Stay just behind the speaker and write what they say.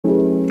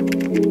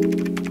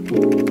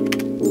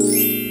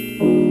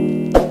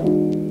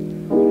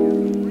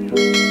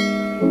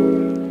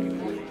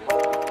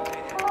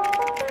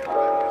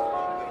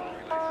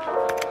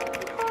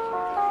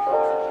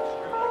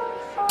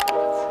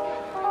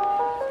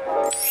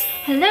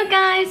Hello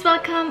guys,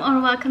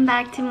 welcome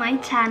back to my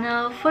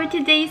channel. For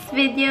today's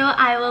video,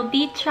 I will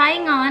be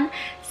trying on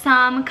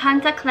some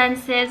contact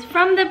lenses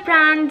from the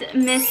brand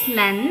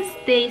Mislens.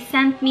 They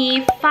sent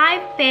me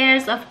 5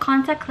 pairs of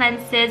contact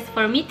lenses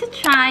for me to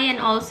try and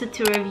also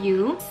to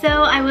review. So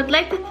I would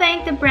like to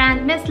thank the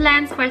brand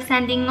Mislens for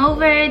sending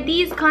over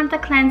these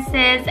contact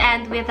lenses,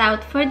 and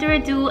without further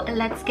ado,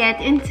 let's get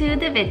into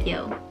the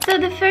video. So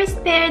the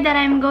first pair that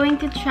I'm going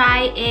to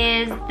try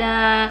is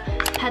the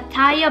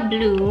Pattaya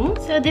Blue.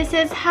 So this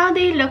is how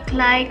they look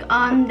like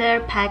on their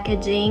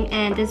packaging,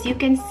 and as you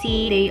can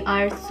see, they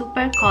are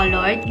super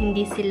colored,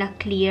 hindi sila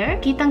clear.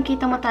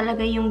 Kitang-kita mo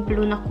talaga yung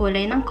blue na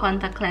kulay ng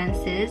contact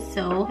lenses.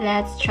 So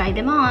let's try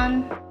them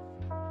on.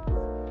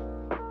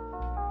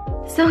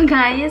 So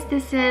guys,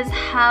 this is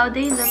how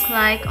they look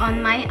like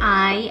on my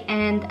eye,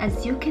 and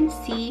as you can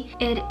see,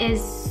 it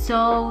is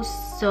so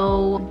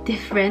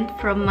different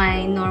from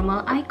my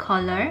normal eye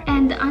color.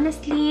 And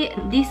honestly,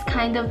 these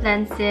kind of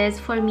lenses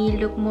for me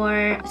look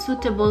more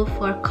suitable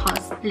for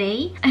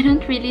cosplay. I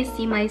don't really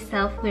see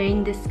myself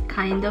wearing this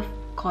kind of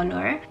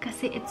color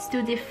kasi it's too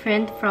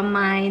different from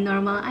my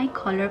normal eye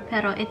color,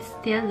 pero it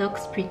still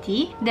looks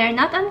pretty. They're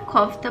not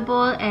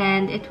uncomfortable,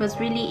 and it was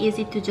really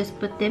easy to just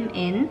put them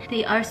in.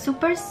 They are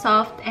super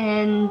soft,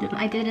 and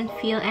I didn't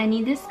feel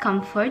any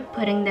discomfort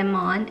putting them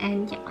on.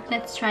 And yeah,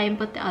 let's try and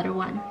put the other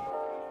one.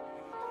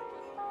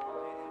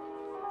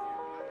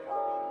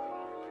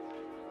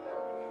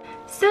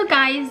 So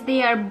guys,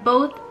 they are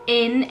both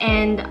in,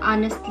 and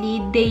honestly,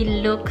 they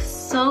look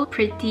so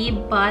pretty,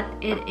 but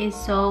it is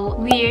so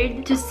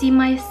weird to see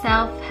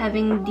myself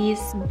having these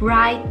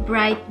bright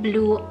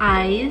blue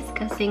eyes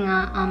kasi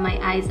nga my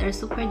eyes are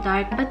super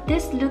dark. But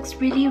this looks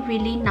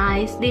really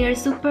nice. They are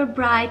super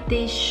bright.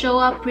 They show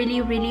up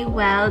really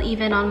well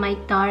even on my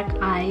dark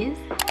eyes.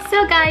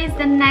 So guys,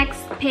 the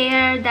next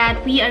pair that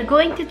we are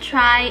going to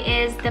try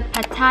is the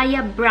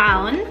Pattaya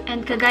Brown.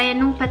 And kagaya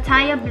nung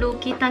Pattaya Blue,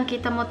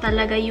 kitang-kita mo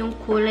talaga yung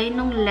kulay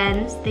ng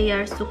lens. They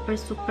are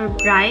super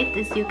bright,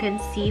 as you can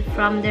see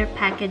from their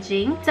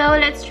packaging. So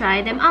let's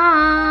try them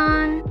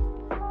on.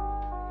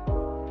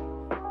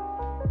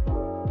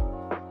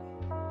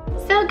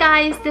 So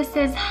guys, this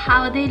is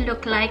how they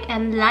look like,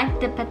 and like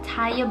the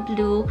Pattaya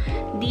Blue,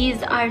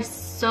 these are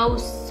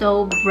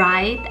so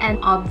bright and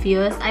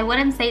obvious. I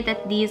wouldn't say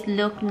that these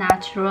look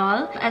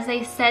natural. As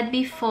I said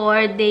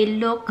before, they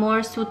look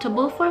more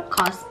suitable for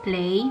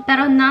cosplay,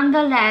 pero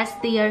nonetheless,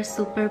 they are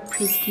super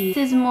pretty.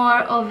 This is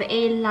more of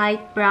a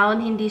light brown,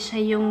 hindi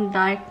siya yung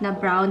dark na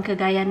brown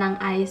kagaya ng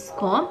eyes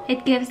ko.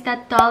 It gives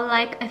that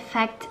doll-like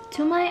effect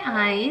to my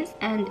eyes,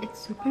 and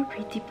it's super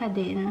pretty pa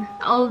din.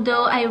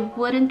 Although I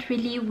wouldn't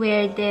really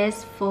wear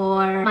this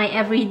for my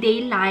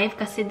everyday life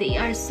kasi they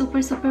are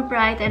super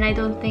bright, and I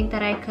don't think that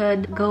I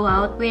could go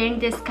out wearing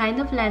this kind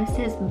of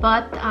lenses.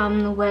 But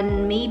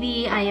when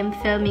maybe I am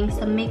filming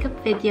some makeup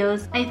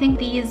videos, I think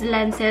these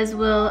lenses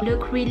will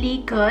look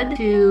really good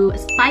to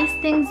spice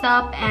things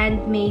up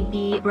and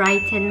maybe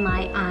brighten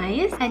my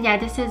eyes. And yeah,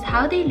 this is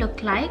how they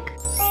look like.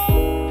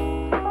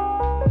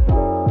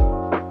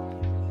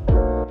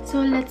 So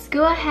let's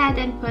go ahead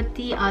and put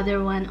the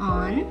other one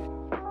on.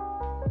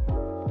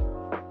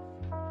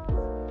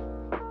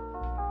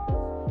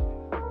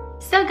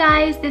 So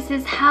guys, this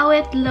is how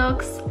it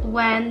looks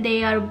when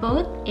they are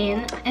both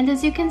in, and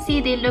as you can see,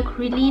 they look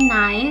really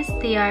nice.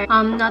 They are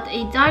not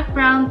a dark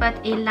brown but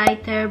a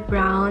lighter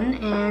brown,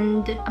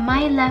 and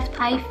my left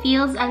eye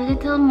feels a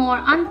little more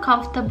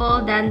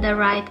uncomfortable than the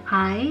right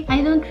eye.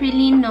 I don't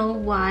really know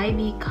why,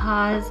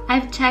 because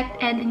I've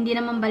checked and hindi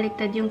naman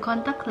baliktad yung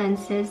contact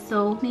lenses,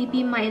 so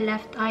maybe my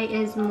left eye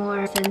is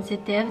more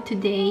sensitive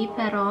today,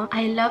 pero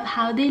I love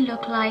how they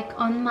look like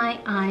on my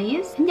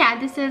eyes. And yeah,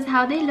 this is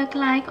how they look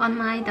like on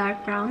my dark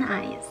brown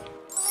eyes.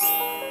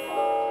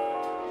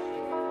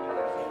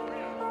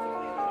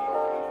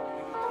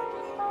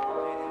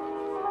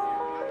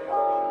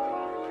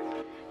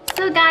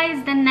 So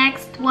guys, the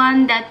next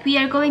one that we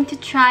are going to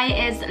try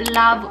is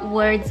Love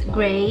Words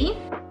Gray.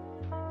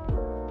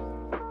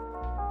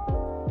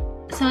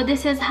 So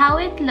this is how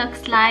it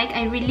looks like.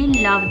 I really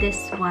love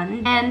this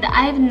one, and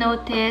I've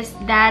noticed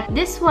that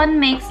this one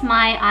makes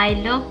my eye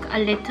look a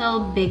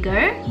little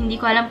bigger. Hindi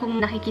ko alam kung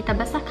nakikita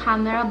ba sa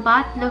camera,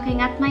 but looking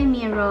at my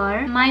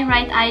mirror, my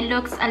right eye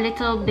looks a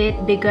little bit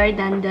bigger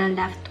than the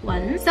left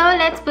one. So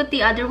let's put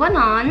the other one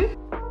on.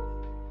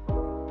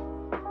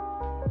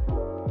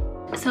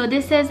 So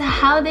this is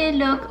how they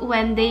look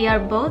when they are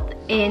both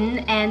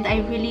in, and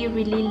I really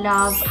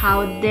love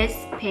how this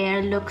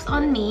pair looks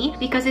on me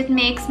because it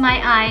makes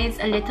my eyes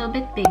a little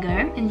bit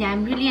bigger. And yeah,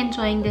 I'm really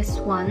enjoying this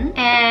one.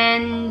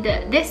 And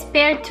this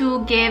pair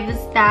too gives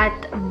that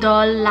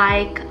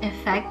doll-like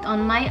effect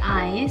on my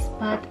eyes,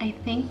 but I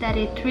think that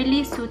it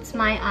really suits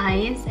my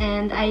eyes,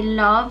 and I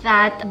love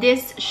that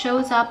this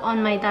shows up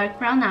on my dark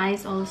brown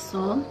eyes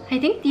also. I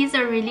think these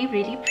are really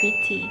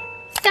pretty.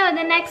 So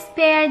the next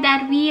pair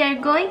that we are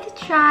going to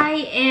try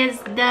is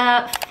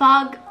the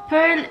Fog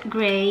Pearl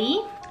Gray.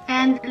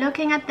 And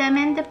looking at them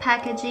in the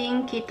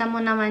packaging, kita mo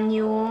naman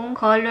yung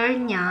color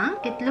niya.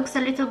 It looks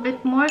a little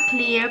bit more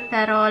clear,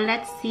 pero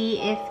let's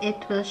see if it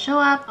will show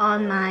up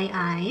on my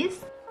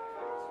eyes.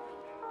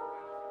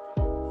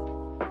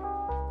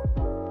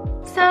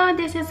 So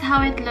this is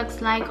how it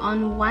looks like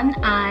on one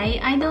eye.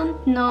 I don't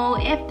know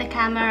if the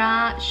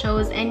camera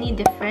shows any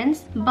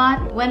difference, but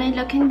when I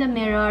look in the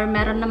mirror,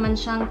 meron naman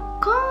siyang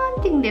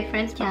konting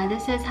difference. Yeah,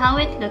 this is how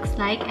it looks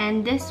like,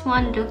 and this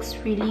one looks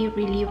really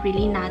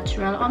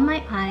natural on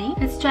my eye.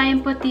 Let's try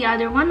and put the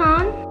other one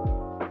on.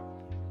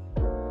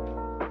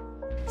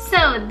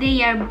 So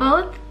they are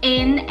both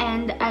in,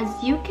 and as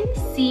you can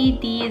see,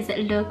 these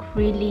look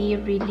really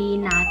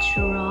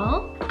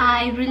natural.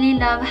 I really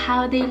love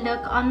how they look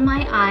on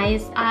my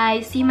eyes.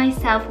 I see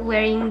myself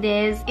wearing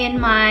this in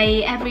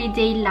my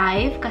everyday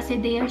life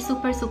kasi they are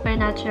super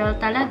natural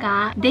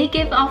talaga. They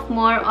give off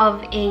more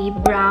of a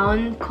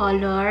brown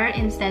color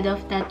instead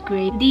of that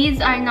gray.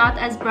 These are not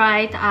as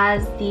bright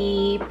as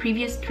the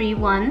previous three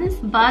ones,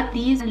 but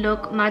these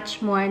look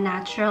much more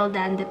natural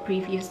than the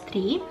previous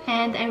three.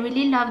 And I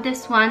really love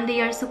this one.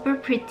 They are super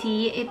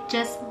pretty. It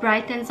just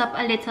brightens up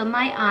a little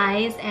my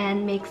eyes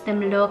and makes them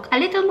look a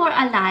little more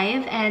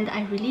alive, and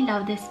I really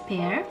love this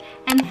pair.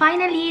 And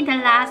finally, the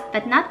last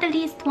but not the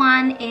least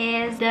one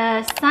is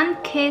the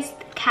Sun-Kissed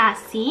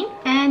Cassie.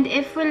 And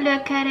if we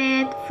look at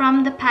it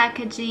from the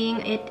packaging,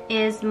 it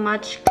is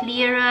much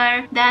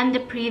clearer than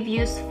the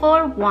previous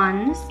four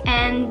ones,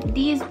 and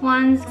these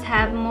ones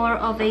have more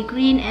of a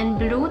green and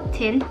blue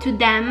tint to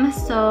them.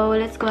 So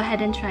let's go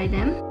ahead and try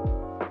them.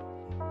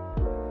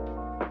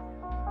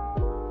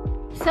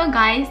 So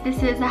guys,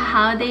 this is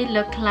how they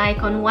look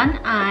like on one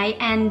eye,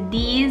 and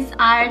these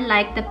are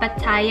like the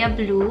Pattaya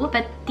Blue,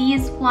 but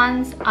these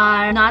ones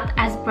are not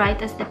as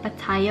bright as the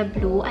Pattaya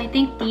Blue. I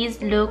think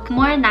these look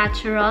more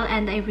natural,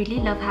 and I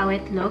really love how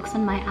it looks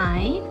on my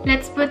eye.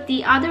 Let's put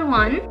the other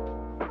one.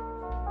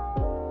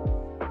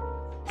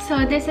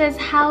 So this is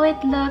how it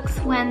looks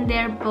when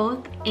they're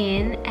both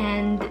in,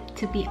 and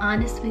to be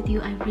honest with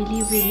you, I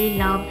really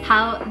love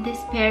how this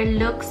pair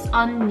looks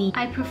on me.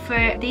 I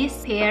prefer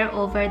this pair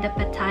over the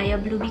Pattaya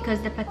Blue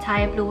because the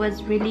Pattaya Blue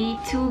was really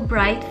too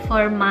bright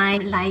for my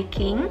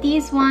liking.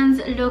 These ones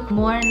look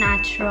more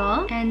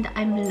natural, and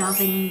I'm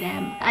loving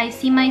them. I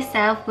see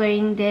myself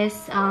wearing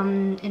this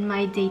in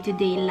my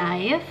day-to-day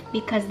life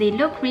because they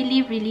look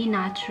really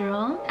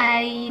natural.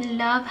 I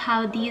love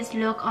how these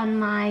look on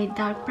my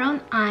dark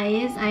brown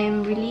eyes. I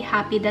am really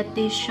happy that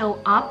they show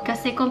up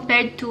kasi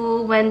compared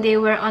to when they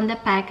were on the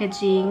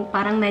packaging,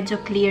 parang medyo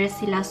clear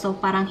sila, so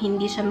parang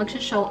hindi siya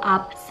magsho-show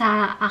up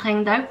sa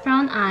aking dark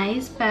brown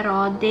eyes,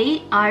 pero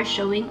they are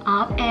showing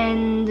up,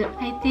 and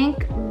I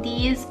think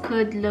these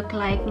could look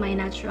like my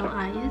natural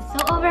eyes.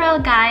 So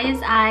overall guys,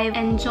 I've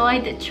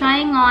enjoyed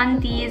trying on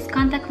these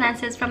contact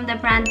lenses from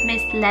the brand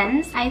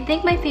Mislens. I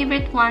think my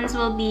favorite ones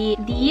will be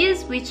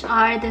these, which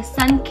are the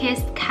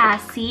Sun-Kissed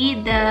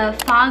Cassie, the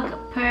Fog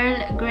Pearl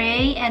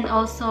Gray, and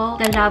also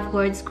the Love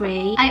Words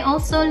Gray. I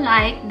also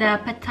like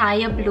the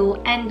Pattaya Blue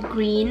and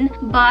Green,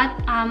 but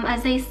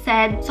as I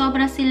said,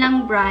 sobra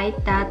silang bright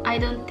that I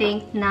don't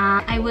think na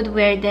I would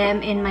wear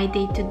them in my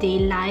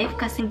day-to-day life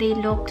kasi they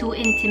look too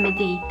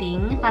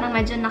intimidating. Parang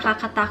medyo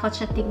nakakatakot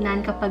siya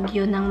tignan kapag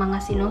yun ang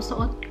mga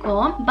sinusuot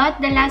ko.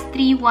 But the last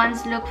three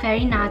ones look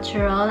very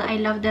natural.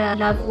 I love the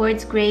Love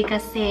Words Gray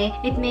kasi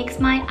it makes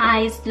my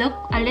eyes look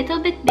a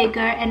little bit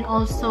bigger, and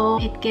also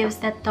it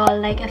gives that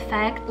doll-like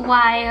effect.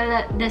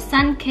 While the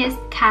Sun-Kissed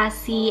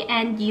Cassie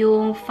and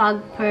yung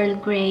Fog Pearl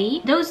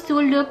Gray, those two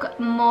look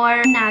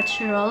more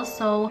natural,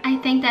 so I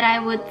think that I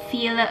would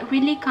feel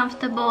really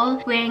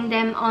comfortable wearing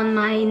them on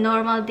my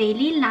normal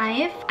daily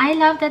life. I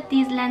love that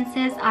these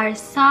lenses are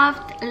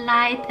soft,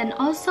 light, and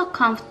also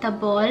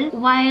comfortable.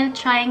 While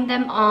trying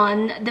them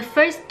on, the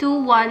first two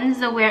ones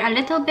were a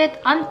little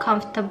bit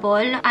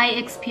uncomfortable. I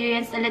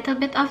experienced a little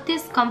bit of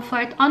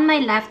discomfort on my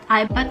left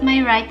eye, but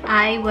my right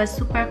eye was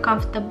super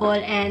comfortable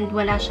and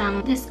wala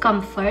siyang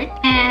discomfort.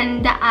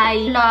 And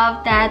I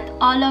love that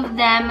all of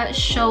them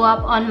show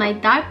up on my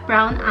dark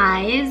brown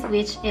eyes,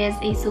 which is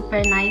a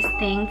super nice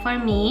thing for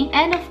me.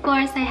 And of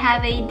course, I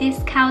have a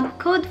discount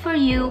code for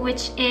you,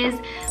 which is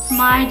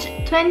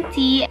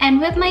MARGE20,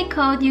 and with my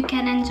code you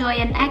can enjoy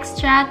an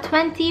extra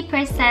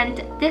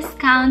 20%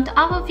 discount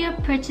off of your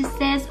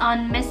purchases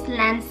on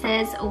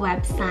Mislens'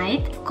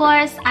 website. Of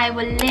course, I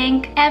will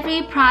link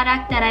every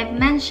product that I've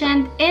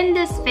mentioned in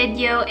this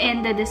video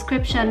in the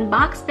description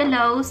box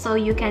below, so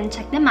you can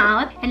check them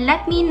out, and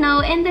let me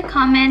know in the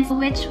comments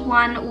which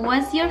one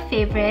was your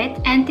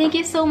favorite. And thank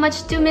you so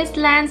much to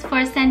Mislens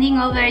for sending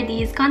over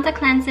these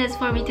contact lenses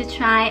for me to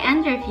try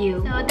and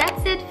review. So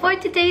that's it for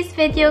today's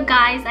video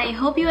guys. I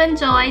hope you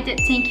enjoyed.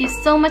 Thank you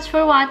so much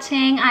for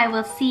watching. I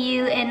will see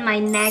you in my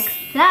next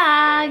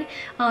vlog.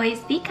 Always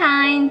be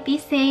kind, be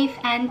safe,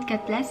 and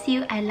God bless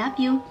you. I love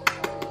you.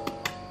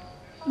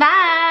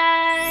 Bye!